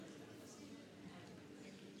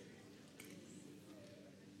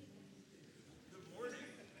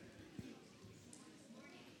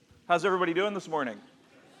How's everybody doing this morning?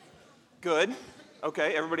 Good.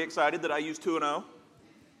 Okay, everybody excited that I used 2 and 0?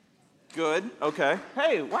 Good. Okay.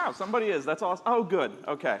 Hey, wow, somebody is. That's awesome. Oh, good.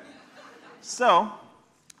 Okay. So,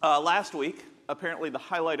 last week, apparently the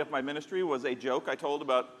highlight of my ministry was a joke I told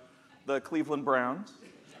about the Cleveland Browns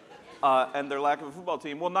and their lack of a football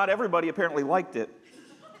team. Well, not everybody apparently liked it.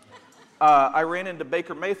 I ran into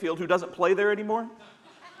Baker Mayfield, who doesn't play there anymore.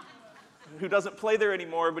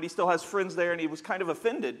 But he still has friends there, and he was kind of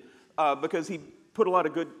offended because he put a lot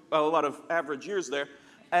of average years there.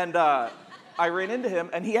 And I ran into him,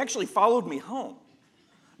 and he actually followed me home.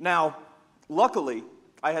 Now, luckily,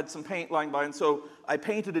 I had some paint lying by, and so I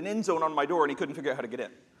painted an end zone on my door, and he couldn't figure out how to get in.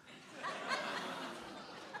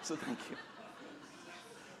 So thank you.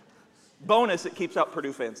 Bonus, it keeps out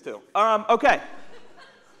Purdue fans, too. Okay.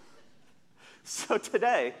 So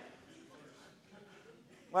today,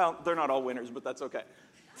 well, they're not all winners, but that's okay.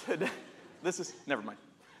 Today, never mind.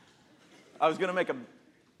 I was going to make a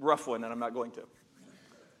rough one, and I'm not going to.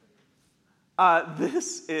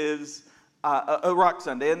 This is a Rock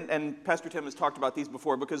Sunday, and Pastor Tim has talked about these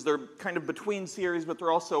before because they're kind of between series, but they're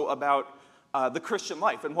also about the Christian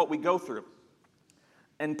life and what we go through.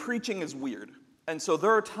 And preaching is weird. And so there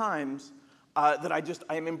are times that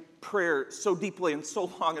I am in prayer so deeply and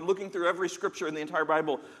so long and looking through every scripture in the entire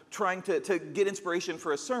Bible trying to get inspiration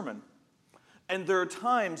for a sermon. And there are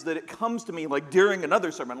times that it comes to me like during another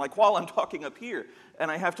sermon, like while I'm talking up here, and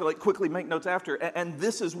I have to like quickly make notes after. And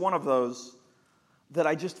this is one of those that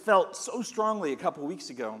I just felt so strongly a couple weeks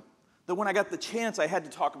ago that when I got the chance, I had to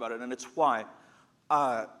talk about it, and it's why.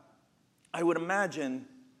 I would imagine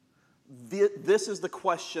this is the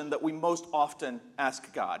question that we most often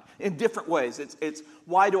ask God in different ways. It's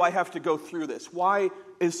why do I have to go through this? Why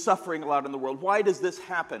is suffering allowed in the world? Why does this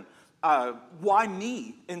happen? Why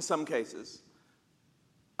me in some cases?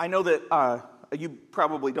 I know that you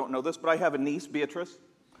probably don't know this, but I have a niece, Beatrice.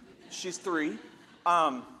 She's 3.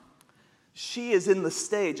 She is in the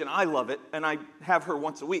stage, and I love it, and I have her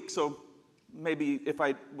once a week, so maybe if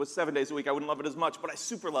I was 7 days a week, I wouldn't love it as much, but I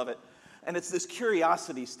super love it. And it's this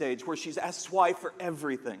curiosity stage where she's asked why for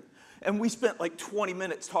everything. And we spent like 20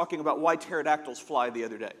 minutes talking about why pterodactyls fly the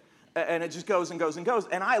other day. And it just goes and goes and goes.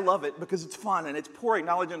 And I love it because it's fun, and it's pouring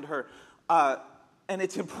knowledge into her. And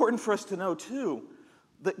it's important for us to know, too,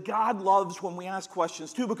 that God loves when we ask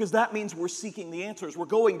questions, too, because that means we're seeking the answers. We're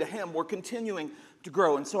going to Him. We're continuing to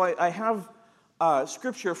grow. And so I have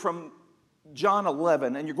scripture from John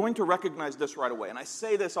 11, and you're going to recognize this right away. And I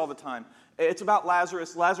say this all the time. It's about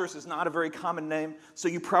Lazarus. Lazarus is not a very common name, so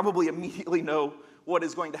you probably immediately know what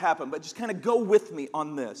is going to happen. But just kind of go with me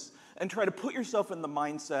on this and try to put yourself in the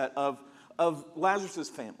mindset of Lazarus'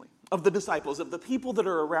 family, of the disciples, of the people that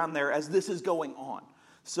are around there as this is going on.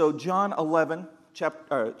 So John 11,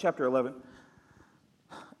 chapter 11.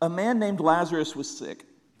 A man named Lazarus was sick.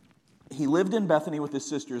 He lived in Bethany with his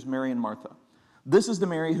sisters, Mary and Martha. This is the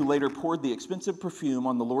Mary who later poured the expensive perfume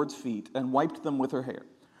on the Lord's feet and wiped them with her hair.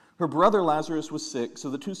 Her brother Lazarus was sick, so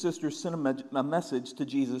the 2 sisters sent a message to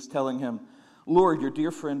Jesus telling him, "Lord, your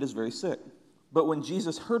dear friend is very sick." But when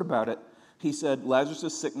Jesus heard about it, he said,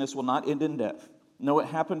 "Lazarus' sickness will not end in death. No, it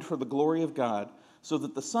happened for the glory of God, so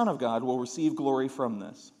that the Son of God will receive glory from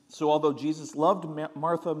this." So although Jesus loved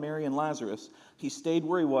Martha, Mary, and Lazarus, he stayed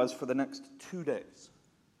where he was for the next 2 days.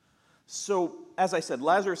 So, as I said,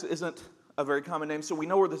 Lazarus isn't a very common name, so we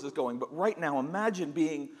know where this is going. But right now, imagine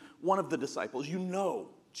being one of the disciples. You know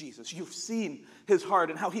Jesus. You've seen his heart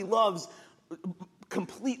and how he loves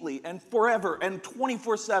completely and forever and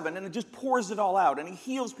 24/7, and it just pours it all out. And he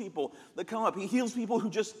heals people that come up. He heals people who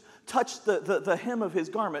just touch the hem of his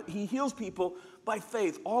garment. He heals people by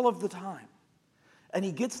faith all of the time. And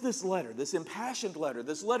he gets this letter, this impassioned letter,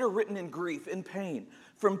 this letter written in grief, in pain,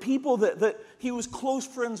 from people that he was close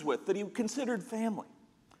friends with, that he considered family.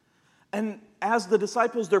 And as the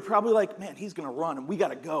disciples, they're probably like, man, he's going to run and we got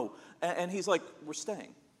to go. And he's like, we're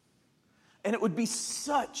staying. And it would be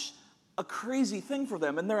such a crazy thing for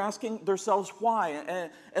them. And they're asking themselves why.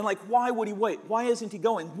 And like, why would he wait? Why isn't he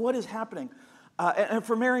going? What is happening? And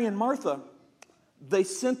for Mary and Martha, they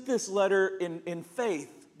sent this letter in faith,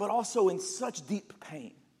 but also in such deep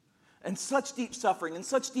pain and such deep suffering and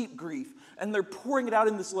such deep grief. And they're pouring it out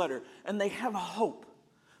in this letter. And they have hope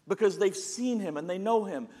because they've seen him and they know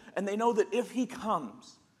him. And they know that if he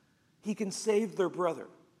comes, he can save their brother.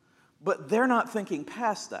 But they're not thinking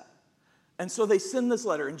past that. And so they send this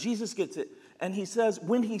letter, and Jesus gets it. And he says,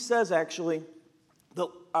 when he says, actually, that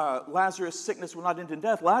Lazarus' sickness will not end in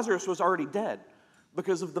death, Lazarus was already dead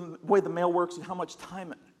because of the way the mail works and how much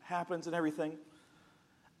time it happens and everything.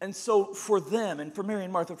 And so for them, and for Mary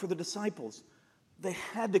and Martha, for the disciples, they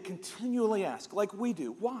had to continually ask, like we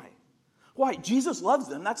do, why? Why? Jesus loves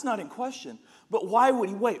them. That's not in question. But why would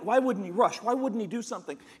he wait? Why wouldn't he rush? Why wouldn't he do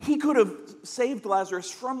something? He could have saved Lazarus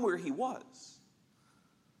from where he was.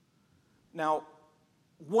 Now,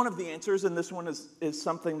 one of the answers, and this one is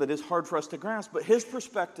something that is hard for us to grasp, but his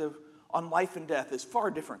perspective on life and death is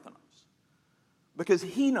far different than ours. Because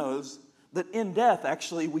he knows that in death,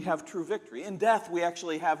 actually, we have true victory. In death, we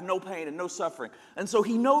actually have no pain and no suffering. And so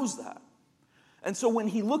he knows that. And so when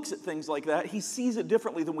he looks at things like that, he sees it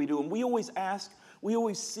differently than we do. And we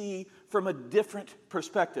always see from a different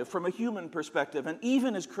perspective, from a human perspective. And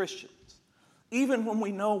even as Christians, even when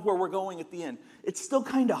we know where we're going at the end, it's still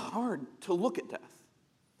kind of hard to look at death.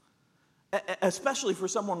 Especially for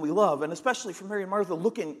someone we love, and especially for Mary and Martha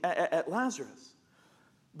looking at Lazarus.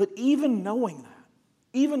 But even knowing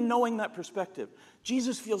that perspective,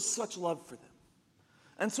 Jesus feels such love for them.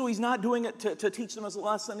 And so he's not doing it to teach them as a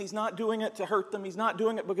lesson. He's not doing it to hurt them. He's not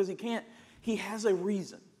doing it because he can't. He has a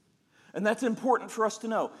reason. And that's important for us to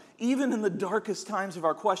know. Even in the darkest times of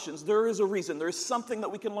our questions, there is a reason. There is something that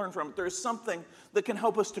we can learn from it. There is something that can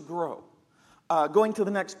help us to grow. Going to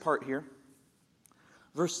the next part here.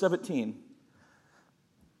 Verse 17.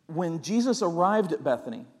 When Jesus arrived at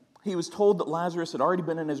Bethany, he was told that Lazarus had already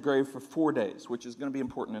been in his grave for 4 days, which is going to be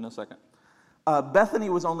important in a second. Bethany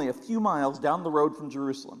was only a few miles down the road from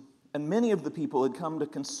Jerusalem, and many of the people had come to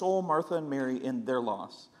console Martha and Mary in their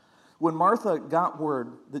loss. When Martha got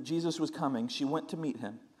word that Jesus was coming, she went to meet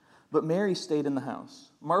him, but Mary stayed in the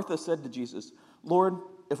house. Martha said to Jesus, "Lord,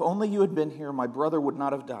 if only you had been here, my brother would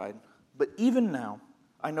not have died. But even now,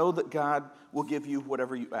 I know that God will give you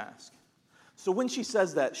whatever you ask." So when she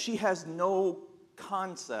says that, she has no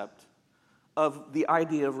concept of the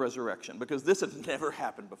idea of resurrection, because this had never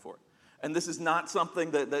happened before. And this is not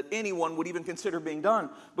something that anyone would even consider being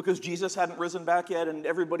done, because Jesus hadn't risen back yet, and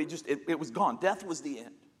everybody it was gone. Death was the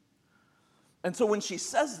end. And so when she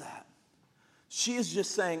says that, she is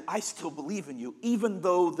just saying, I still believe in you, even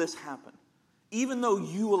though this happened. Even though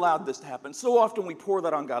you allowed this to happen. So often we pour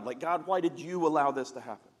that on God, like, God, why did you allow this to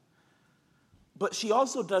happen? But she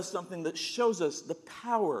also does something that shows us the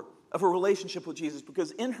power of a relationship with Jesus,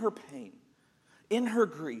 because in her pain, in her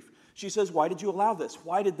grief, she says, why did you allow this?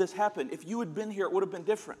 Why did this happen? If you had been here, it would have been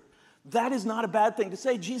different. That is not a bad thing to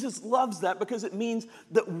say. Jesus loves that, because it means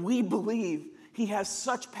that we believe he has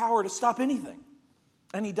such power to stop anything.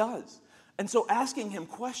 And he does. And so asking him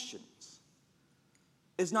questions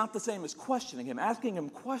is not the same as questioning him. Asking him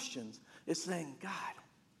questions is saying, God,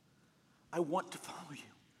 I want to follow you.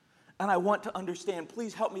 And I want to understand.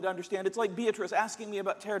 Please help me to understand. It's like Beatrice asking me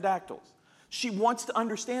about pterodactyls. She wants to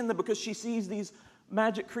understand them because she sees these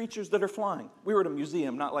magic creatures that are flying. We were at a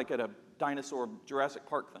museum, not like at a dinosaur Jurassic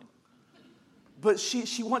Park thing. But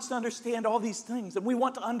she wants to understand all these things, and we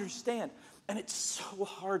want to understand. And it's so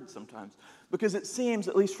hard sometimes, because it seems,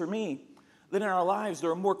 at least for me, that in our lives there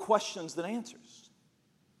are more questions than answers.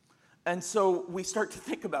 And so we start to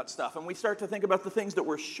think about stuff, and we start to think about the things that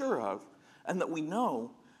we're sure of and that we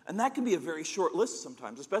know, and that can be a very short list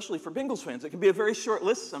sometimes, especially for Bengals fans. It can be a very short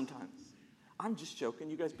list sometimes. I'm just joking.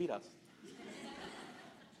 You guys beat us.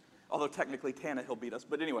 Although technically Tannehill beat us,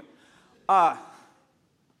 but anyway. But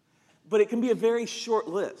it can be a very short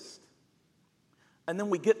list. And then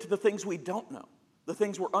we get to the things we don't know, the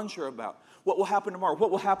things we're unsure about. What will happen tomorrow? What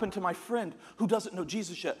will happen to my friend who doesn't know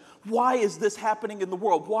Jesus yet? Why is this happening in the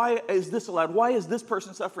world? Why is this allowed? Why is this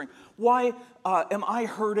person suffering? Why am I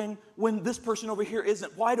hurting when this person over here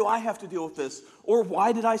isn't? Why do I have to deal with this? Or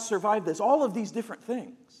why did I survive this? All of these different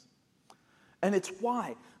things. And it's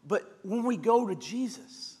why. But when we go to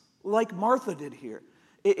Jesus, like Martha did here,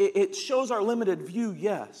 it shows our limited view,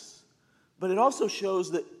 yes. But it also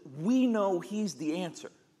shows that we know he's the answer.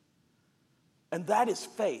 And that is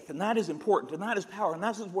faith, and that is important, and that is power, and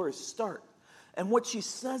that's where it starts. And what she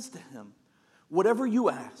says to him, whatever you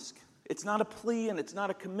ask, it's not a plea and it's not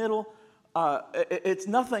a committal. It's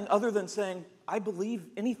nothing other than saying, I believe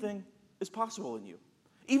anything is possible in you.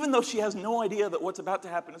 Even though she has no idea that what's about to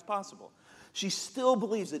happen is possible. She still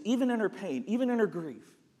believes that even in her pain, even in her grief,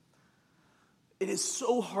 it is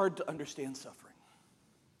so hard to understand suffering.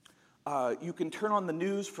 You can turn on the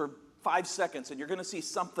news for 5 seconds and you're going to see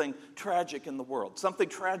something tragic in the world, something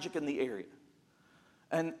tragic in the area.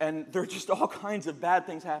 And there are just all kinds of bad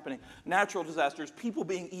things happening. Natural disasters, people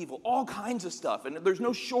being evil, all kinds of stuff. And there's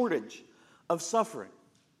no shortage of suffering.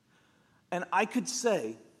 And I could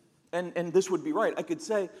say, and this would be right, I could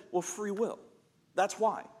say, well, free will. That's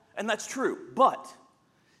why. And that's true. But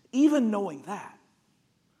even knowing that,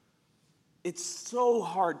 it's so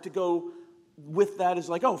hard to go with that as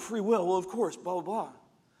like, oh, free will, well, of course, blah, blah, blah.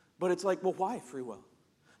 But it's like, well, why free will?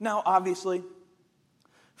 Now, obviously,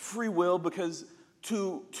 free will because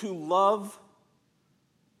to love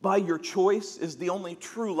by your choice is the only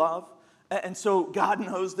true love. And so God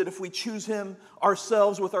knows that if we choose him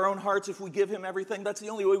ourselves with our own hearts, if we give him everything, that's the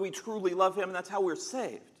only way we truly love him, and that's how we're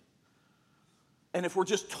saved. And if we're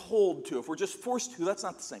just told to, if we're just forced to, that's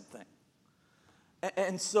not the same thing.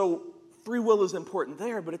 And so free will is important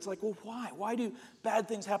there, but it's like, well, why? Why do bad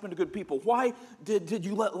things happen to good people? Why did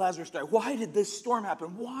you let Lazarus die? Why did this storm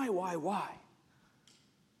happen? Why?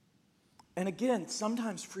 And again,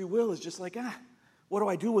 sometimes free will is just like, what do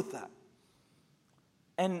I do with that?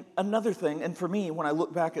 And another thing, and for me, when I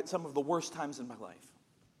look back at some of the worst times in my life,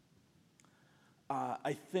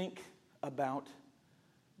 I think about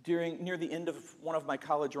near the end of one of my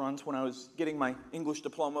college runs when I was getting my English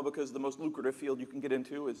diploma, because the most lucrative field you can get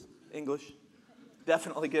into is English.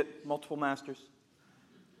 Definitely get multiple masters.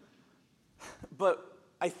 But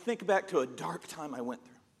I think back to a dark time I went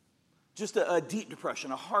through. Just a deep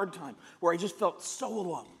depression, a hard time, where I just felt so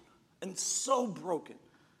alone and so broken.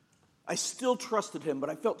 I still trusted him, but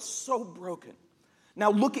I felt so broken. Now,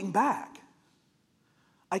 looking back,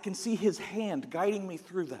 I can see his hand guiding me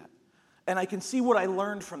through that. And I can see what I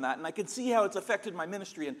learned from that. And I can see how it's affected my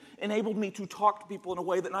ministry and enabled me to talk to people in a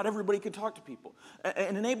way that not everybody could talk to people.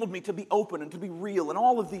 And enabled me to be open and to be real and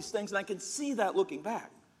all of these things. And I can see that looking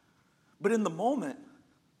back. But in the moment,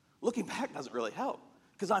 looking back doesn't really help,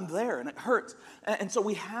 because I'm there and it hurts. And so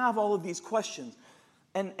we have all of these questions.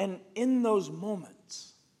 And in those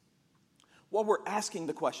moments, while we're asking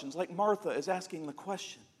the questions, like Martha is asking the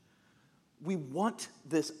question, we want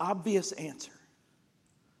this obvious answer.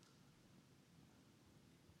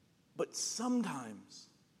 But sometimes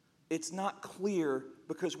it's not clear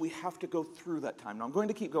because we have to go through that time. Now, I'm going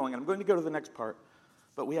to keep going, and I'm going to go to the next part,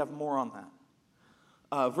 but we have more on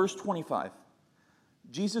that. Verse 25.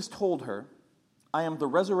 Jesus told her, I am the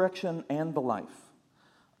resurrection and the life.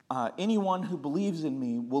 Anyone who believes in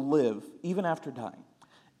me will live even after dying.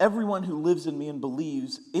 Everyone who lives in me and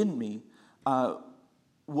believes in me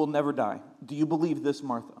will never die. Do you believe this,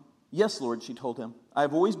 Martha? Yes, Lord, she told him. I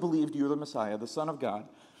have always believed you are the Messiah, the Son of God,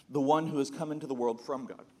 the one who has come into the world from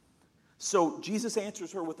God. So Jesus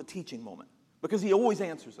answers her with a teaching moment, because he always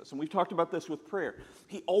answers us. And we've talked about this with prayer.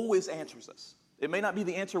 He always answers us. It may not be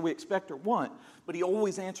the answer we expect or want, but he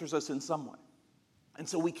always answers us in some way. And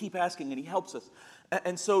so we keep asking, and he helps us.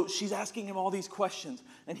 And so she's asking him all these questions,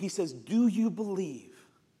 and he says, do you believe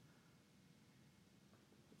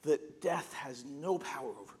that death has no power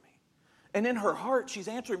over me? And in her heart, she's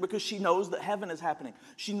answering because she knows that heaven is happening.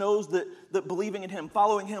 She knows that believing in him,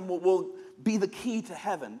 following him will be the key to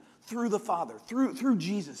heaven through the Father. Through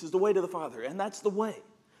Jesus is the way to the Father, and that's the way.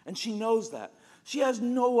 And she knows that. She has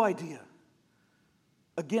no idea,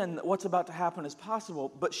 again, that what's about to happen is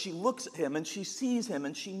possible, but she looks at him, and she sees him,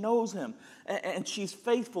 and she knows him, and she's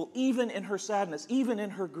faithful even in her sadness, even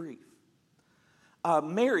in her grief.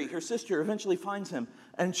 Mary, her sister, eventually finds him,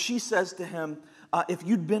 and she says to him, if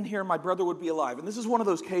you'd been here, my brother would be alive. And this is one of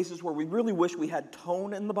those cases where we really wish we had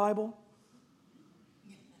tone in the Bible,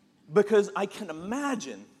 because I can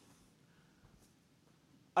imagine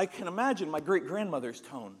my great-grandmother's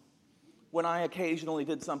tone when I occasionally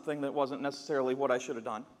did something that wasn't necessarily what I should have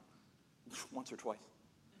done, once or twice.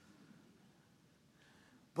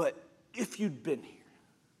 But if you'd been here,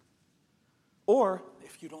 or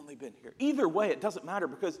if you'd only been here, either way, it doesn't matter,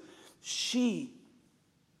 because she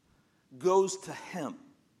goes to him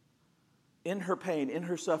in her pain, in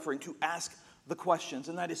her suffering, to ask the questions.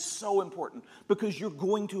 And that is so important, because you're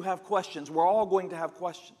going to have questions. We're all going to have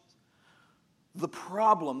questions. The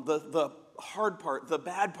problem, the hard part, the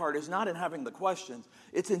bad part is not in having the questions.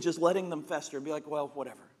 It's in just letting them fester and be like, well,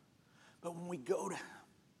 whatever. But when we go to him,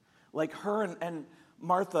 like her and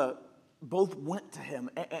Martha both went to him,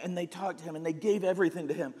 and they talked to him, and they gave everything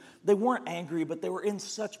to him. They weren't angry, but they were in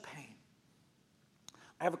such pain.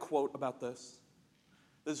 I have a quote about this.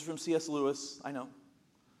 This is from C.S. Lewis, I know.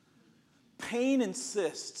 Pain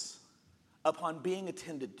insists upon being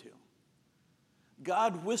attended to.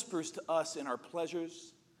 God whispers to us in our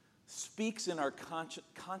pleasures, speaks in our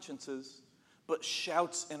consciences, but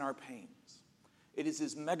shouts in our pains. It is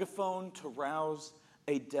his megaphone to rouse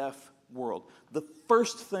a deaf world. The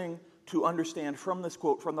first thing to understand from this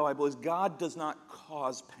quote from the Bible is God does not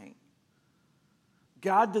cause pain.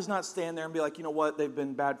 God does not stand there and be like, you know what, they've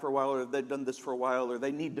been bad for a while, or they've done this for a while, or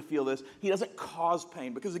they need to feel this. He doesn't cause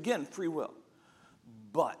pain, because again, free will.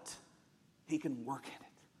 But he can work in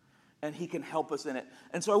it, and he can help us in it.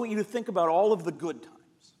 And so I want you to think about all of the good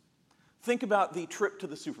times. Think about the trip to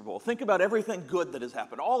the Super Bowl. Think about everything good that has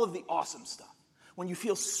happened, all of the awesome stuff, when you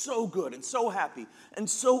feel so good and so happy and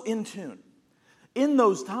so in tune. In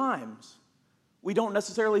those times, we don't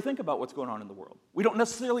necessarily think about what's going on in the world. We don't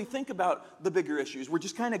necessarily think about the bigger issues. We're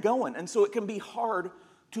just kind of going. And so it can be hard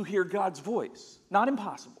to hear God's voice. Not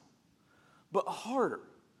impossible, but harder.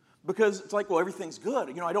 Because it's like, well, everything's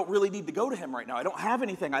good. I don't really need to go to him right now. I don't have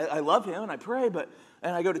anything. I love him and I pray,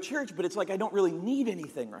 and I go to church, but it's like I don't really need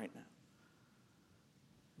anything right now.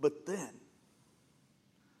 But then,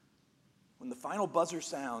 when the final buzzer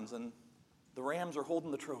sounds and the Rams are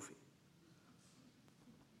holding the trophy,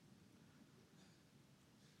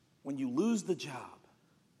 when you lose the job,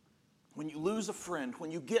 when you lose a friend,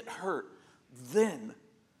 when you get hurt, then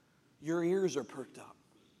your ears are perked up.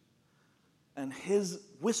 And his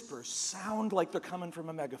whispers sound like they're coming from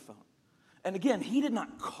a megaphone. And again, he did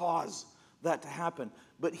not cause that to happen,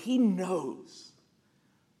 but he knows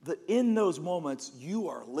that in those moments you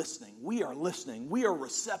are listening. We are listening. We are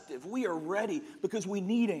receptive. We are ready because we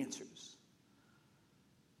need answers.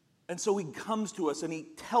 And so he comes to us and he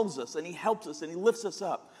tells us and he helps us and he lifts us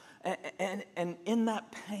up. And in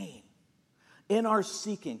that pain, in our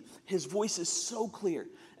seeking, his voice is so clear.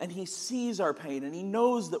 And he sees our pain, and he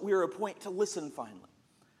knows that we are at a point to listen finally.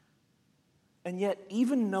 And yet,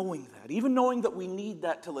 even knowing that we need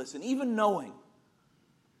that to listen, even knowing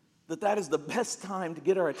that that is the best time to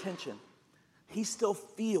get our attention, he still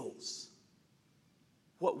feels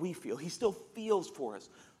what we feel. He still feels for us.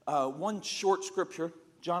 One short scripture,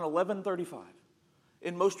 John 11:35.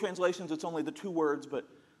 In most translations, it's only the 2 words, but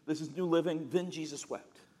this is New Living. Then Jesus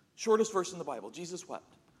wept. Shortest verse in the Bible. Jesus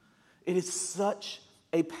wept. It is such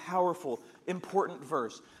a powerful, important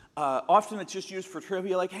verse. Often it's just used for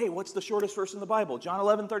trivia, like, hey, what's the shortest verse in the Bible? John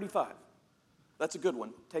 11:35. That's a good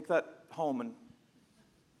one. Take that home and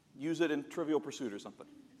use it in Trivial Pursuit or something,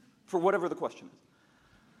 for whatever the question is.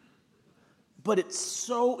 But it's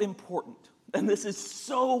so important, and this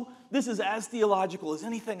is as theological as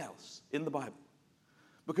anything else in the Bible,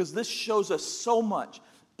 because this shows us so much.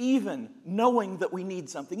 Even knowing that we need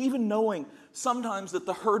something, even knowing sometimes that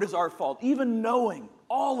the hurt is our fault, even knowing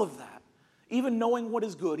all of that, even knowing what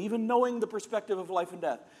is good, even knowing the perspective of life and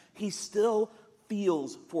death, he still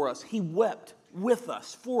feels for us. He wept with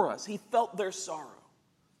us, for us. He felt their sorrow.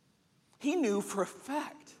 He knew for a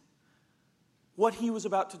fact what he was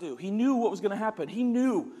about to do. He knew what was going to happen. He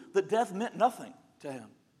knew that death meant nothing to him.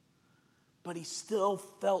 But he still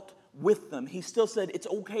felt with them. He still said, it's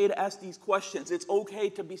okay to ask these questions. It's okay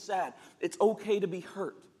to be sad. It's okay to be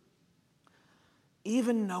hurt.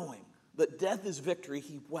 Even knowing that death is victory,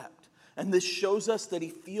 he wept. And this shows us that he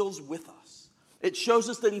feels with us. It shows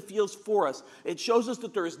us that he feels for us. It shows us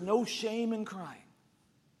that there is no shame in crying.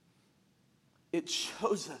 It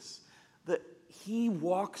shows us that he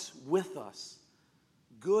walks with us,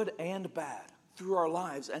 good and bad, through our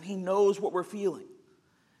lives, and he knows what we're feeling.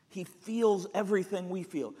 He feels everything we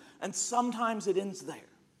feel. And sometimes it ends there.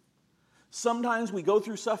 Sometimes we go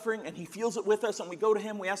through suffering and he feels it with us and we go to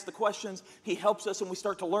him, we ask the questions, he helps us and we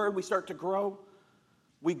start to learn, we start to grow.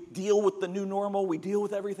 We deal with the new normal, we deal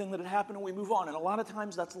with everything that had happened and we move on. And a lot of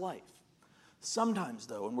times that's life. Sometimes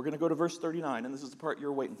though, and we're going to go to verse 39, and this is the part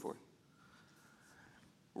you're waiting for.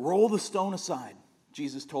 Roll the stone aside,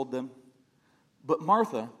 Jesus told them. But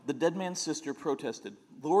Martha, the dead man's sister, protested,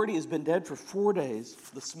 Lord, he has been dead for 4 days.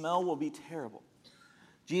 The smell will be terrible.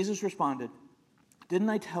 Jesus responded, didn't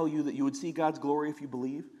I tell you that you would see God's glory if you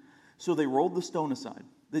believe? So they rolled the stone aside.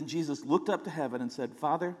 Then Jesus looked up to heaven and said,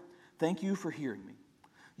 Father, thank you for hearing me.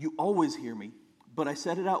 You always hear me, but I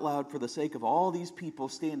said it out loud for the sake of all these people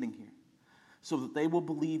standing here, so that they will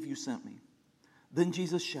believe you sent me. Then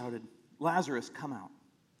Jesus shouted, Lazarus, come out.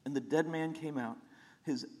 And the dead man came out,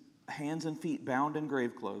 his hands and feet bound in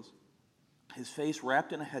grave clothes, his face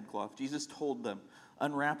wrapped in a headcloth. Jesus told them,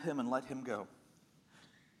 unwrap him and let him go.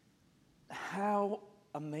 How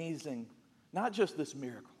amazing, not just this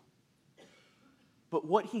miracle, but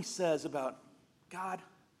what he says about, God,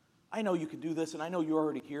 I know you can do this and I know you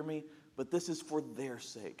already hear me, but this is for their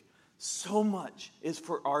sake. So much is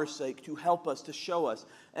for our sake, to help us, to show us.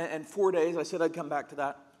 And 4 days, I said I'd come back to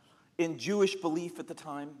that. In Jewish belief at the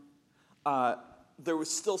time, there was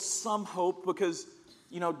still some hope because,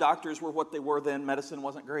 doctors were what they were then. Medicine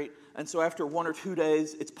wasn't great. And so after 1 or 2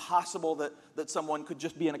 days, it's possible that someone could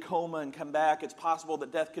just be in a coma and come back. It's possible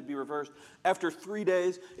that death could be reversed. After 3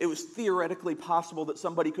 days, it was theoretically possible that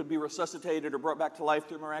somebody could be resuscitated or brought back to life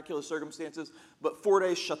through miraculous circumstances. But 4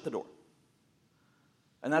 days shut the door.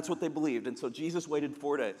 And that's what they believed. And so Jesus waited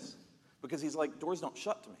 4 days because he's like, doors don't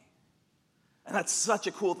shut to me. And that's such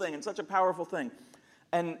a cool thing and such a powerful thing.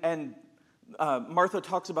 And Martha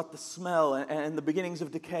talks about the smell and the beginnings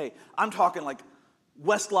of decay. I'm talking like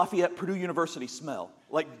West Lafayette, Purdue University smell,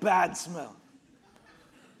 like bad smell.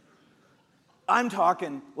 I'm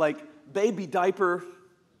talking like baby diaper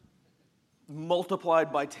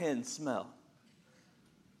multiplied by 10 smell.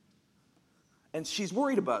 And she's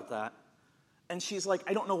worried about that. And she's like,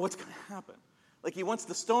 I don't know what's going to happen. Like he wants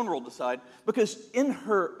the stone rolled aside because in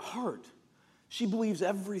her heart, she believes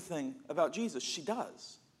everything about Jesus. She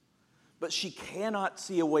does. But she cannot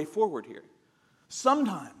see a way forward here.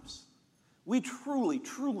 Sometimes we truly,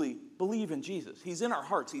 truly believe in Jesus. He's in our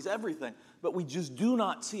hearts. He's everything. But we just do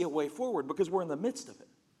not see a way forward because we're in the midst of it.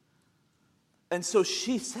 And so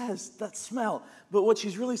she says, that smell. But what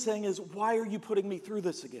she's really saying is, why are you putting me through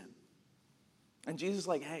this again? And Jesus is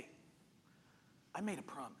like, hey, I made a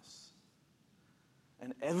promise.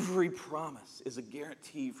 And every promise is a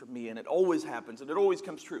guarantee from me. And it always happens. And it always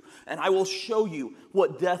comes true. And I will show you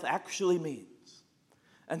what death actually means.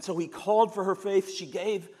 And so he called for her faith. She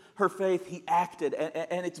gave her faith. He acted.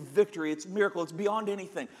 And it's victory. It's miracle. It's beyond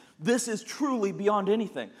anything. This is truly beyond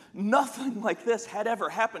anything. Nothing like this had ever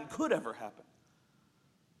happened, could ever happen.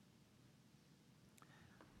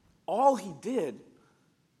 All he did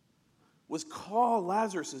was call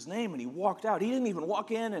Lazarus' name, and he walked out. He didn't even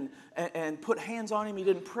walk in and put hands on him. He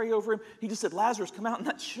didn't pray over him. He just said, Lazarus, come out. And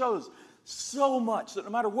that shows so much that no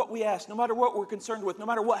matter what we ask, no matter what we're concerned with, no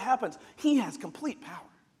matter what happens, he has complete power.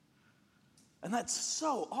 And that's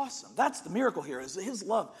so awesome. That's the miracle here, is his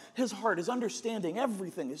love, his heart, his understanding,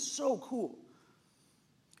 everything is so cool.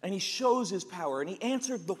 And he shows his power, and he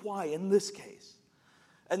answered the why in this case.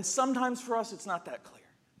 And sometimes for us, it's not that clear.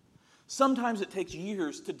 Sometimes it takes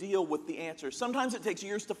years to deal with the answers. Sometimes it takes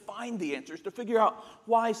years to find the answers, to figure out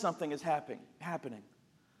why something is happening.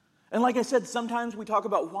 And like I said, sometimes we talk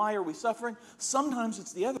about why are we suffering. Sometimes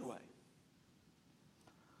it's the other way.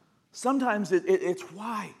 Sometimes it's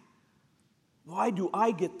why. Why do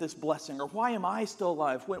I get this blessing? Or why am I still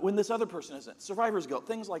alive when this other person isn't? Survivor's guilt,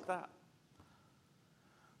 things like that.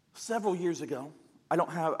 Several years ago, I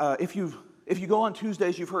don't have, if you go on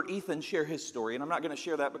Tuesdays, you've heard Ethan share his story, and I'm not going to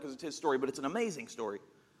share that because it's his story, but it's an amazing story.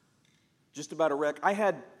 Just about a wreck. I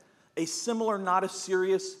had a similar, not as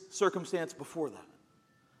serious circumstance before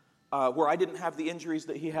that, where I didn't have the injuries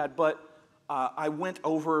that he had, but I went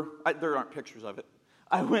over, there aren't pictures of it.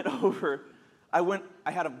 I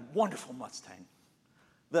had a wonderful Mustang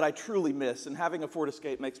that I truly miss, and having a Ford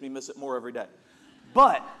Escape makes me miss it more every day.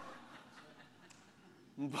 But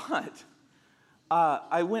it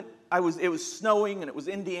was snowing, and it was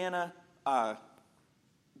Indiana,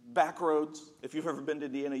 back roads. If you've ever been to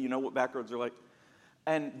Indiana, you know what back roads are like.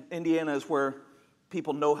 And Indiana is where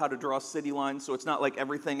people know how to draw city lines, so it's not like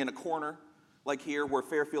everything in a corner, like here, where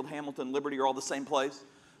Fairfield, Hamilton, Liberty are all the same place.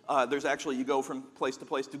 There's actually, you go from place to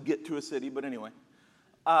place to get to a city, but anyway.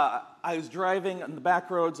 I was driving on the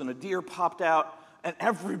back roads, and a deer popped out, and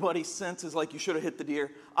everybody's sense is like, you should have hit the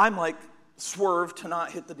deer. I'm like, swerved to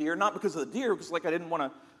not hit the deer, not because of the deer, because like I didn't want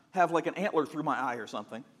to have like an antler through my eye or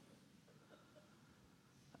something.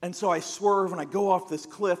 And so I swerve, and I go off this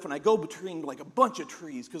cliff, and I go between like a bunch of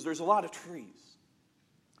trees, because there's a lot of trees.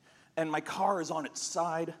 And my car is on its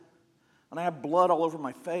side, and I have blood all over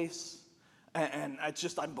my face, and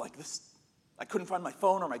I'm like this. I couldn't find my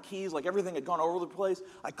phone or my keys, like everything had gone all over the place.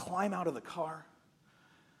 I climb out of the car,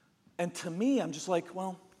 and to me, I'm just like,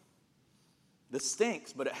 well, this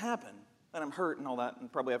stinks, but it happened. And I'm hurt and all that, and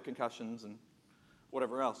probably have concussions and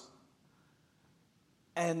whatever else.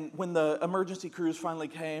 And when the emergency crews finally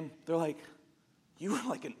came, they're like, you were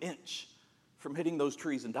like an inch from hitting those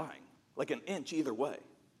trees and dying. Like an inch either way.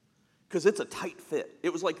 Because it's a tight fit.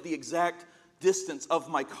 It was like the exact distance of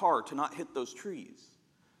my car to not hit those trees.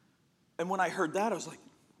 And when I heard that, I was like,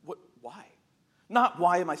 what? Why? Not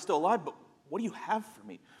why am I still alive, but what do you have for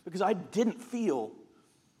me? Because I didn't feel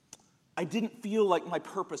like my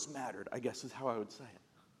purpose mattered, I guess is how I would say it.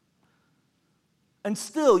 And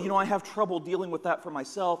still, I have trouble dealing with that for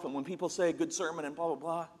myself. And when people say a good sermon and blah, blah,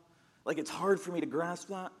 blah, like it's hard for me to grasp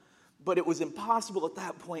that. But it was impossible at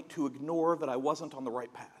that point to ignore that I wasn't on the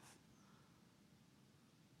right path.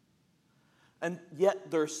 And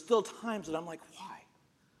yet there are still times that I'm like, why?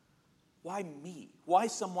 Why me? Why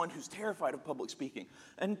someone who's terrified of public speaking?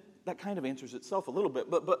 And that kind of answers itself a little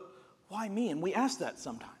bit, but why me? And we ask that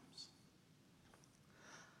sometimes.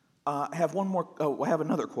 I have one more. I have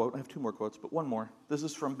another quote. I have two more quotes, but one more. This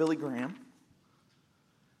is from Billy Graham.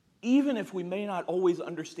 Even if we may not always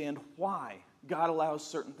understand why God allows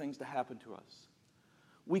certain things to happen to us,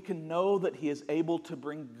 we can know that He is able to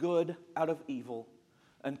bring good out of evil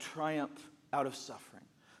and triumph out of suffering.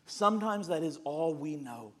 Sometimes that is all we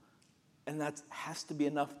know, and that has to be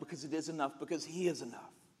enough because it is enough because He is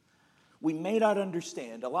enough. We may not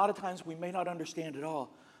understand. A lot of times we may not understand at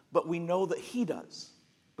all, but we know that He does.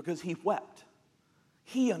 Because He wept.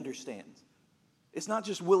 He understands. It's not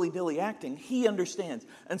just willy-nilly acting. He understands.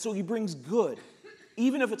 And so he brings good,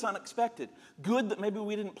 even if it's unexpected. Good that maybe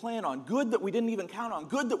we didn't plan on. Good that we didn't even count on.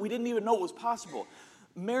 Good that we didn't even know was possible.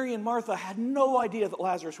 Mary and Martha had no idea that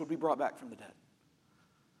Lazarus would be brought back from the dead.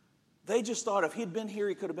 They just thought if he'd been here,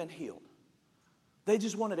 he could have been healed. They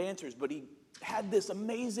just wanted answers, but he had this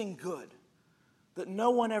amazing good that no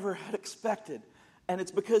one ever had expected. And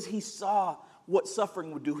it's because he saw what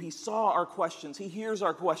suffering would do. He saw our questions. He hears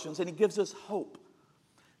our questions, and he gives us hope.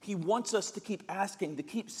 He wants us to keep asking, to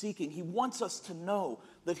keep seeking. He wants us to know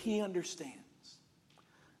that he understands.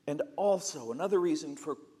 And also, another reason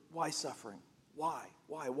for why suffering. Why?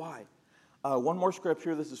 One more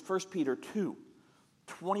scripture. This is 1 Peter 2,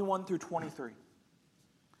 21 through 23.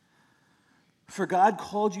 For God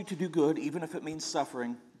called you to do good, even if it means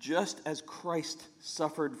suffering, just as Christ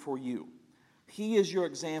suffered for you. He is your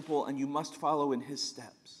example, and you must follow in his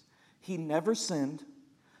steps. He never sinned,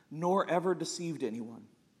 nor ever deceived anyone.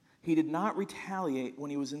 He did not retaliate when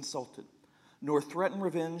he was insulted, nor threaten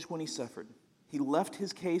revenge when he suffered. He left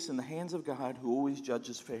his case in the hands of God, who always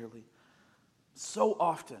judges fairly. So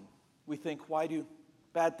often we think, why do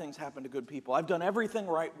bad things happen to good people? I've done everything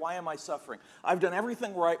right. Why am I suffering? I've done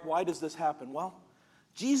everything right. Why does this happen? Well,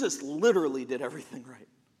 Jesus literally did everything right.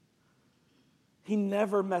 He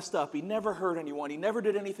never messed up. He never hurt anyone. He never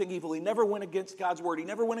did anything evil. He never went against God's word. He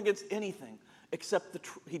never went against anything except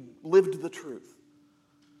he lived the truth.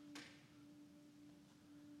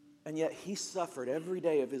 And yet he suffered every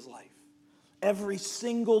day of his life, every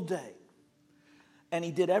single day. And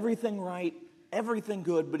he did everything right, everything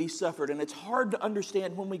good, but he suffered. And it's hard to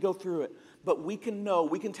understand when we go through it, but we can know,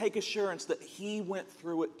 we can take assurance that he went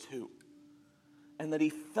through it too. And that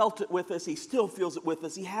he felt it with us. He still feels it with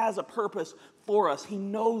us. He has a purpose for us. He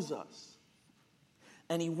knows us.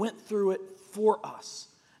 And he went through it for us.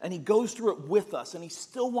 And he goes through it with us. And he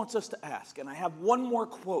still wants us to ask. And I have one more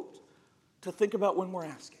quote to think about when we're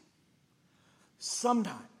asking.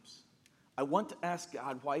 Sometimes I want to ask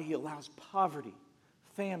God why he allows poverty,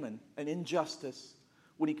 famine, and injustice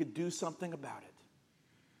when he could do something about it.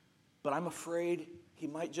 But I'm afraid he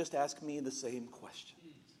might just ask me the same question.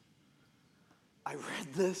 I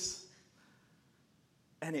read this,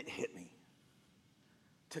 and it hit me.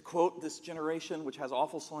 To quote this generation, which has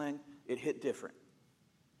awful slang, it hit different.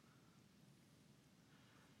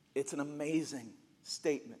 It's an amazing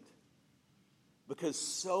statement, because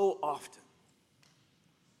so often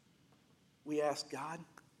we ask God,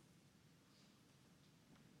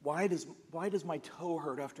 why does my toe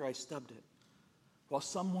hurt after I stubbed it, while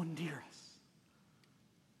someone near us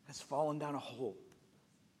has fallen down a hole?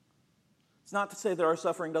 It's not to say that our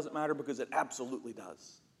suffering doesn't matter, because it absolutely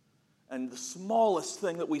does. And the smallest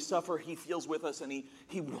thing that we suffer, he feels with us, and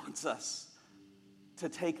he wants us to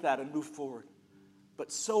take that and move forward.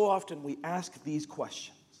 But so often we ask these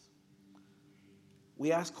questions.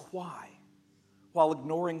 We ask why, while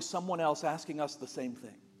ignoring someone else asking us the same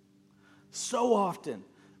thing. So often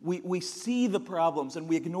we see the problems and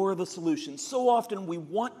we ignore the solutions. So often we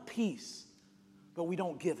want peace, but we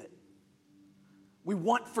don't give it. We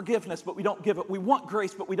want forgiveness, but we don't give it. We want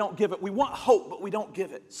grace, but we don't give it. We want hope, but we don't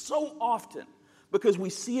give it. So often, because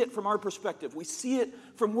we see it from our perspective. We see it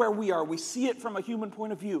from where we are. We see it from a human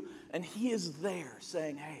point of view. And he is there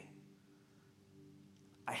saying, hey,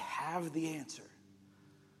 I have the answer,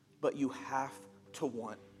 but you have to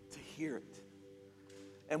want to hear it.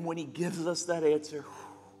 And when he gives us that answer,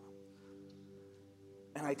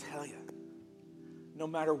 and I tell you, no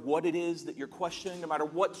matter what it is that you're questioning, no matter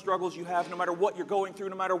what struggles you have, no matter what you're going through,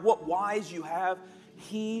 no matter what whys you have,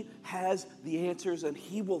 he has the answers, and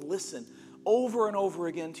he will listen over and over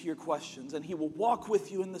again to your questions, and he will walk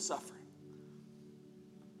with you in the suffering.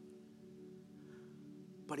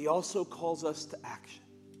 But he also calls us to action.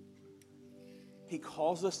 He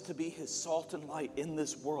calls us to be his salt and light in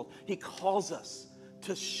this world. He calls us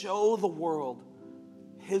to show the world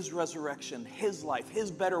his resurrection, his life,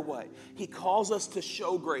 his better way. He calls us to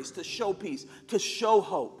show grace, to show peace, to show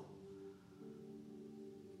hope,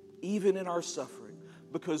 even in our suffering,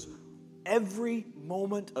 because every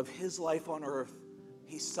moment of his life on earth,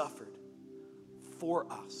 he suffered for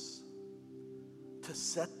us to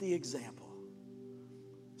set the example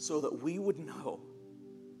so that we would know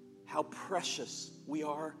how precious we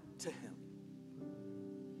are to him.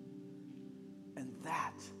 And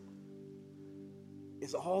that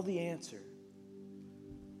is all the answer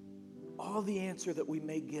that we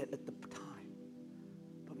may get at the time.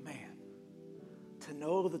 But man, to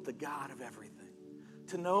know that the God of everything,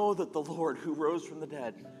 to know that the Lord who rose from the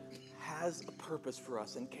dead has a purpose for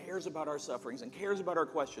us and cares about our sufferings and cares about our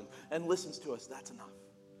questions and listens to us, that's enough.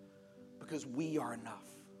 Because we are enough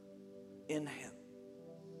in him.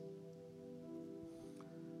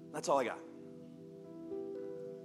 That's all I got.